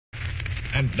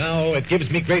And now it gives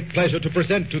me great pleasure to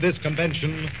present to this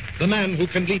convention the man who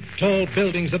can leap tall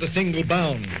buildings at a single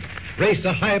bound, race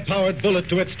a high-powered bullet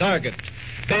to its target,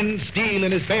 bend steel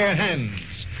in his bare hands.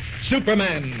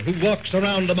 Superman, who walks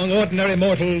around among ordinary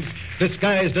mortals,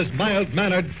 disguised as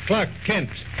mild-mannered Clark Kent.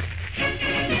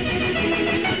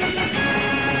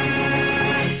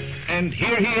 And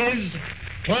here he is,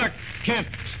 Clark Kent.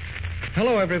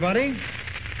 Hello, everybody.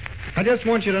 I just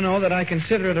want you to know that I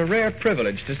consider it a rare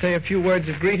privilege to say a few words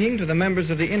of greeting to the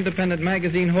members of the Independent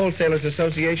Magazine Wholesalers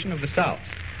Association of the South.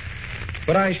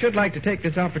 But I should like to take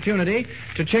this opportunity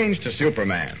to change to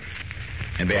Superman.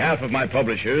 In behalf of my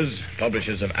publishers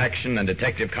of action and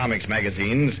detective comics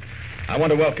magazines, I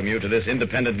want to welcome you to this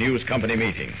Independent News Company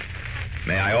meeting.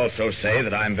 May I also say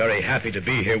that I'm very happy to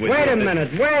be here with you. Wait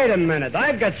a minute.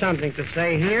 I've got something to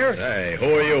say here. Say,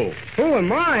 who are you? Who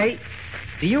am I?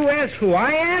 Do you ask who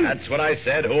I am? That's what I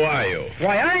said. Who are you?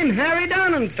 Why, I'm Harry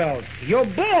Donenfeld, your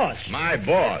boss. My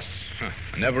boss? I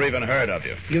never even heard of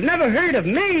you. You've never heard of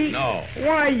me? No.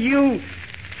 Why, you...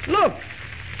 Look,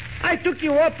 I took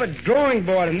you off a drawing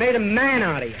board and made a man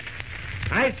out of you.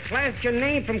 I splashed your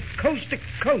name from coast to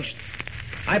coast.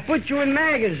 I put you in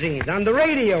magazines, on the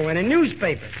radio, and in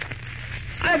newspapers.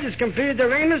 I just completed the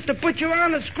arrangements to put you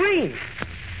on the screen.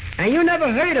 And you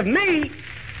never heard of me.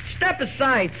 Step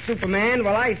aside, Superman,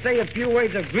 while I say a few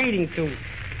words of greeting to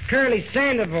Curly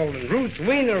Sandoval and Ruth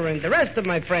Weiner and the rest of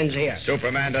my friends here.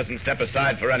 Superman doesn't step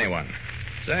aside for anyone.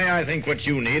 Say, I think what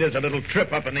you need is a little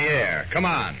trip up in the air. Come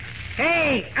on.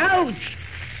 Hey, ouch!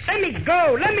 Let me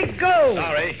go!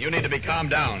 Sorry, you need to be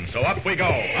calmed down, so up we go.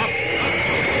 Up.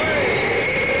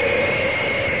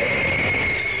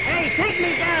 Hey, take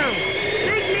me down,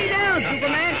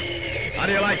 Superman. How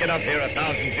do you like it up here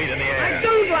 1,000 feet in the air? I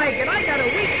don't like it. I got a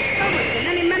weak stomach, and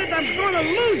any minute I'm going to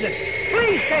lose it.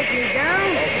 Please take me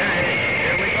down. Okay,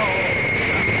 here we go.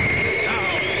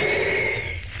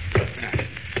 Now.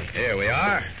 Here we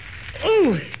are.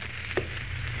 Ooh.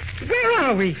 Where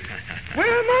are we?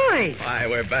 Where am I? Why,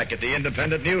 we're back at the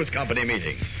Independent News Company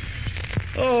meeting.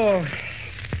 Oh,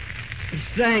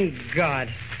 thank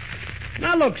God.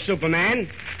 Now look, Superman,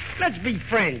 let's be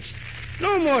friends.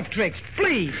 No more tricks,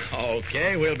 please.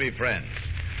 Okay, we'll be friends.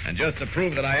 And just to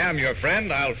prove that I am your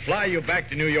friend, I'll fly you back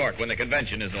to New York when the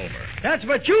convention is over. That's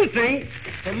what you think.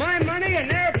 For my money, an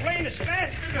airplane is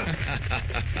fast enough.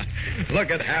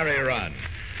 Look at Harry run.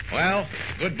 Well,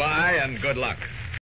 goodbye and good luck.